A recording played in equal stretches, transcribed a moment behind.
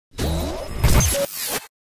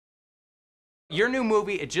Your new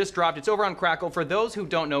movie, it just dropped. It's over on Crackle. For those who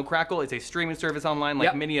don't know, Crackle is a streaming service online,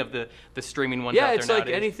 like many of the streaming ones out there Yeah, it's like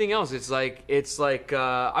nowadays. anything else. It's like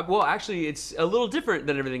well, actually, it's a little different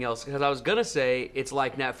than everything else, because I was gonna say it's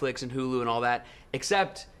like Netflix and Hulu and all that,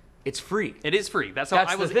 except it's free. It is free. That's how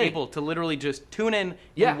I was able to literally just tune in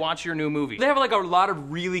and watch your new movie. They have like a lot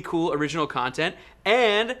of really cool original content,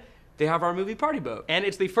 and they have our movie Party Boat. And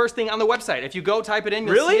it's the first thing on the website. If you go type it in,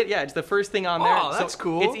 you'll see it. Yeah, it's the first thing on there. Oh, that's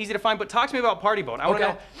cool. It's easy to find. But talk to me about Party Boat. I want to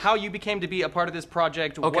know how you became to be a part of this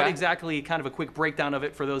project. What exactly, kind of a quick breakdown of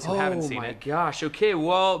it for those who haven't seen it. Oh my gosh. Okay,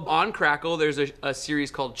 well, on Crackle, there's a series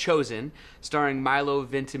called Chosen, starring Milo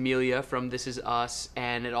Ventimiglia from This Is Us,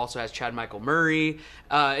 and it also has Chad Michael Murray.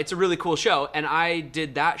 It's a really cool show, and I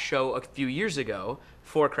did that show a few years ago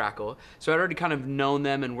for Crackle, so I'd already kind of known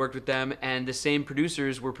them and worked with them, and the same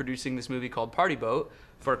producers were producing this movie called Party Boat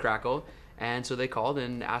for Crackle, and so they called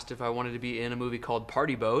and asked if I wanted to be in a movie called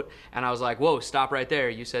Party Boat, and I was like, whoa, stop right there.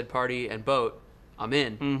 You said party and boat. I'm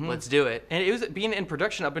in. Let's do it. And it was being in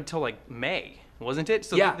production up until like May, wasn't it?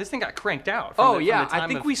 So this thing got cranked out. I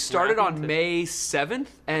think we started on May 7th,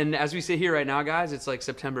 and as we sit here right now, guys, it's like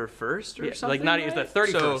September 1st or something. Like not, it's the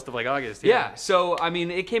 31st of like August. Yeah, so I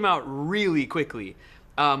mean, it came out really quickly.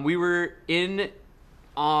 We were in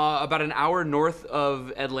about an hour north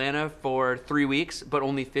of Atlanta for 3 weeks, but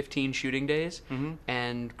only 15 shooting days,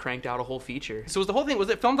 and cranked out a whole feature. So was the whole thing, was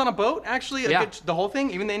it filmed on a boat, actually? The whole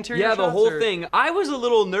thing? Even the interior shots? Yeah, the whole thing. I was a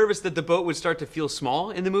little nervous that the boat would start to feel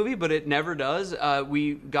small in the movie, but it never does.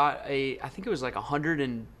 We got I think it was like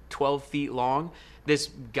 112 feet long.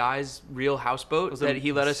 This guy's real houseboat that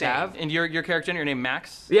he let us have. And your character, your name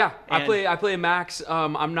Max? Yeah, I play Max.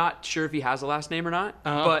 I'm not sure if he has a last name or not,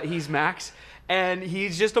 but he's Max. And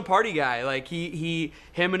he's just a party guy. Like him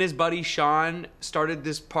and his buddy Sean started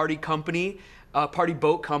this party company, party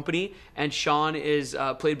boat company. And Sean is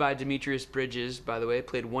played by Demetrius Bridges, by the way,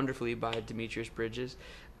 played wonderfully by Demetrius Bridges.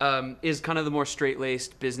 Is kind of the more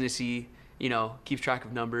straight-laced, businessy, keeps track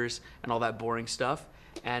of numbers and all that boring stuff.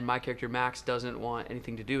 And my character Max doesn't want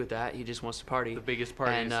anything to do with that. He just wants to party. The biggest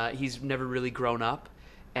parties. And he's never really grown up.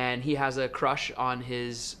 And he has a crush on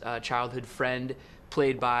his childhood friend,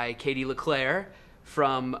 played by Katie LeClaire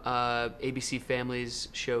from ABC Family's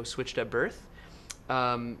show Switched at Birth.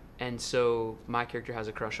 And so my character has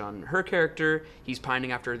a crush on her character. He's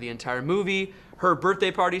pining after her the entire movie. Her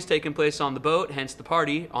birthday party's taking place on the boat, hence the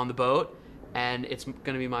party on the boat. And it's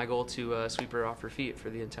going to be my goal to sweep her off her feet for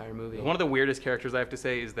the entire movie. One of the weirdest characters I have to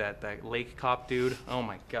say is that lake cop dude. Oh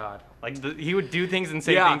my god! Like he would do things and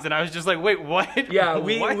say things, and I was just like, wait, what? Yeah,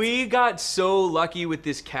 what? we got so lucky with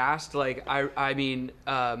this cast. Like I mean,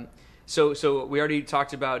 so we already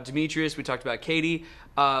talked about Demetrius. We talked about Katie.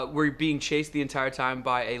 We're being chased the entire time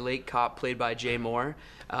by a lake cop played by Jay Moore.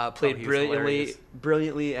 Played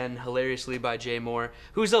brilliantly and hilariously by Jay Moore,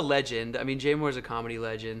 who's a legend. I mean, Jay Moore's a comedy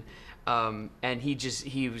legend. And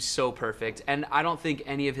he was so perfect, and I don't think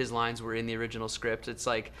any of his lines were in the original script. It's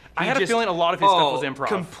like I had a feeling a lot of his stuff was improv,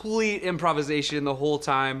 complete improvisation the whole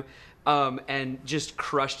time, and just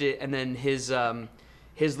crushed it. And then his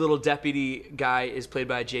little deputy guy is played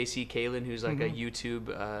by J.C. Kalen, who's like a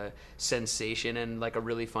YouTube sensation and like a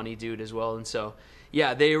really funny dude as well. And so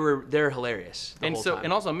yeah, they're hilarious. And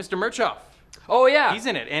also Mr. Mirchoff. Oh yeah, he's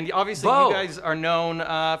in it, and obviously you guys are known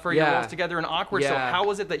for your roles together in Awkward. So how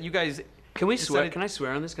was it that you guys? Can we swear? Can I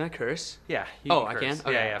swear on this? Can I curse? Yeah. I can.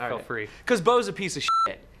 Okay, yeah, feel free. Because Beau's a piece of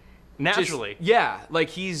shit. Naturally. Like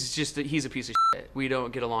he's a piece of shit. We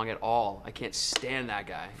don't get along at all. I can't stand that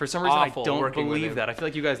guy. For some reason, I don't believe that. I feel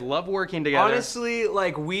like you guys love working together. Honestly,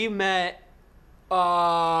 like we met,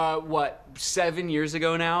 7 years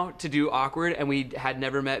ago now to do Awkward, and we had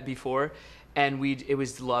never met before, and it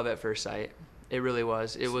was love at first sight. It really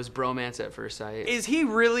was. It was bromance at first sight. Is he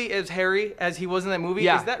really as hairy as he was in that movie?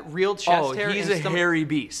 Yeah. Is that real chest hair? Oh, he's a hairy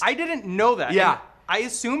beast. I didn't know that. Yeah. And I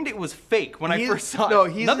assumed it was fake when I first saw it. No,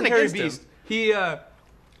 he's Nothing a hairy against beast. He, let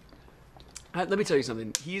me tell you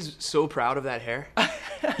something. He's so proud of that hair.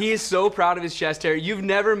 He is so proud of his chest hair. You've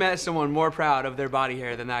never met someone more proud of their body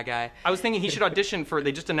hair than that guy. I was thinking he should audition for,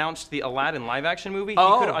 they just announced the Aladdin live action movie. He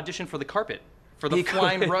could audition for the carpet. For the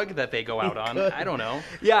flying rug that they go out on. I don't know.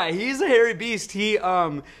 Yeah, he's a hairy beast.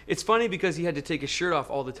 It's funny because he had to take his shirt off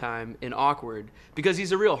all the time in Awkward because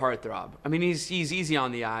he's a real heartthrob. I mean, he's easy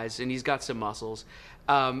on the eyes and he's got some muscles.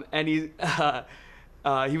 And he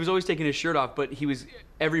was always taking his shirt off, but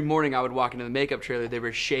every morning I would walk into the makeup trailer, they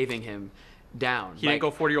were shaving him down. He didn't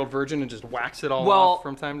go 40-year-old virgin and just wax it all off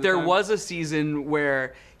from time to time? There was a season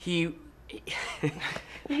where he's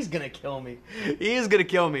gonna kill me. He is gonna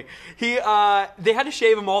kill me. They had to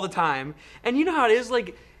shave him all the time, and you know how it is.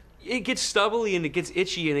 Like, it gets stubbly and it gets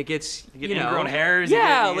itchy and it gets you get ingrown hairs.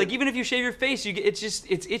 Yeah, like even if you shave your face, it's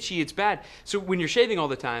itchy, it's bad. So when you're shaving all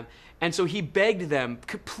the time, and so he begged them,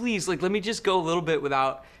 please, like let me just go a little bit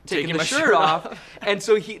without taking the shirt off. And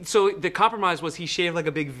so the compromise was he shaved like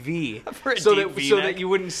a big V, so that you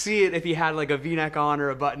wouldn't see it if he had like a V-neck on or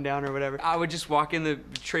a button down or whatever. I would just walk in the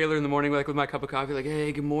trailer in the morning like with my cup of coffee, like,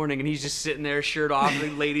 hey, good morning, and he's just sitting there, shirt off, and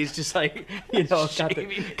the lady's just like, you know,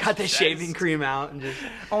 got the shaving cream out and just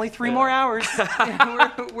only 3 more hours.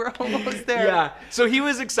 we're almost there. Yeah. So he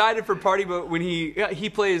was excited for Party Boat when he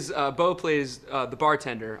plays Beau plays the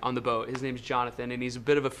bartender on the boat. His name's Jonathan, and he's a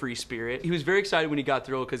bit of a free spirit. He was very excited when he got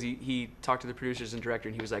Thrilled because he talked to the producers and director,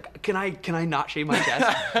 and he was like, can I not shave my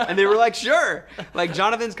chest? And they were like, sure. Like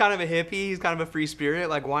Jonathan's kind of a hippie, he's kind of a free spirit,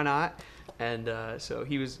 like why not? And so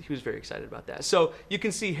he was very excited about that. So you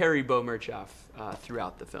can see hairy Beau Mirchoff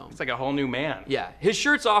throughout the film. It's like a whole new man. Yeah, his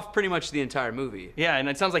shirt's off pretty much the entire movie. Yeah, and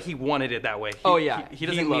it sounds like he wanted it that way. He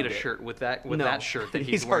doesn't need a shirt with that shirt that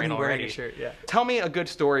he's wearing already. A shirt, yeah. Tell me a good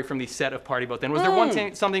story from the set of Party Boat. Then was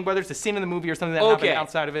there something, whether it's a scene in the movie or something that happened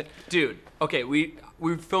outside of it? Dude, okay,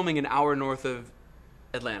 we're filming an hour north of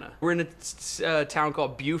Atlanta. We're in a town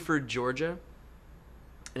called Buford, Georgia,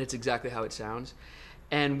 and it's exactly how it sounds.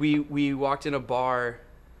 And we walked in a bar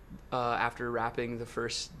after wrapping the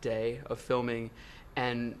first day of filming,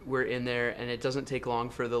 and we're in there, and it doesn't take long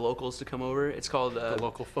for the locals to come over. It's called the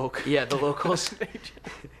local folk. Yeah, the locals.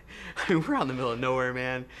 I mean, we're out in the middle of nowhere,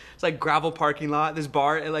 man. It's like gravel parking lot. This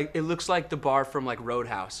bar, it looks like the bar from like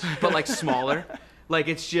Roadhouse, but like smaller. Like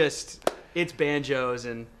it's banjos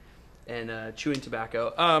and chewing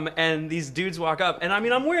tobacco. And these dudes walk up, and I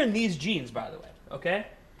mean, I'm wearing these jeans, by the way. Okay.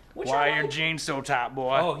 Why are your jeans so tight,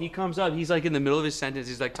 boy? Oh, he comes up. He's like in the middle of his sentence.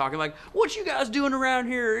 He's like talking like, "What you guys doing around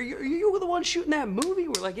here? Are you the one shooting that movie?"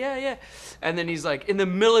 We're like, "Yeah." And then he's like, in the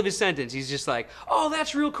middle of his sentence, he's just like, "Oh,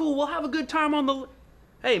 that's real cool. We'll have a good time on the."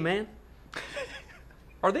 Hey, man,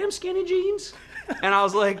 are them skinny jeans? And I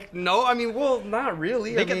was like, "No, I mean, well, not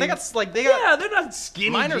really. They got yeah, they're not skinny.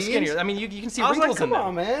 Mine are jeans. skinnier. I mean, you can see wrinkles in them. Come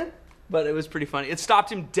on, man." But it was pretty funny. It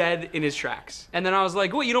stopped him dead in his tracks. And then I was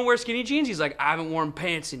like, "What? You don't wear skinny jeans?" He's like, "I haven't worn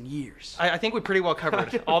pants in years." I think we pretty well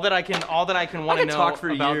covered all that I can want to know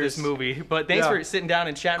about this movie. But thanks for sitting down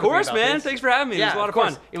and chatting with me about this. Of course, man. Thanks for having me. Yeah, it was a lot of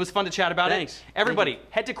fun. It was fun to chat about it. Everybody,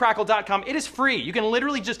 head to crackle.com. It is free. You can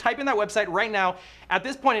literally just type in that website right now. At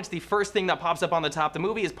this point, it's the first thing that pops up on the top. The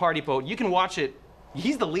movie is Party Boat. You can watch it.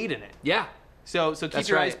 He's the lead in it. Yeah. So keep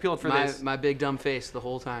your eyes peeled for this. My big dumb face the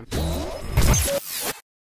whole time.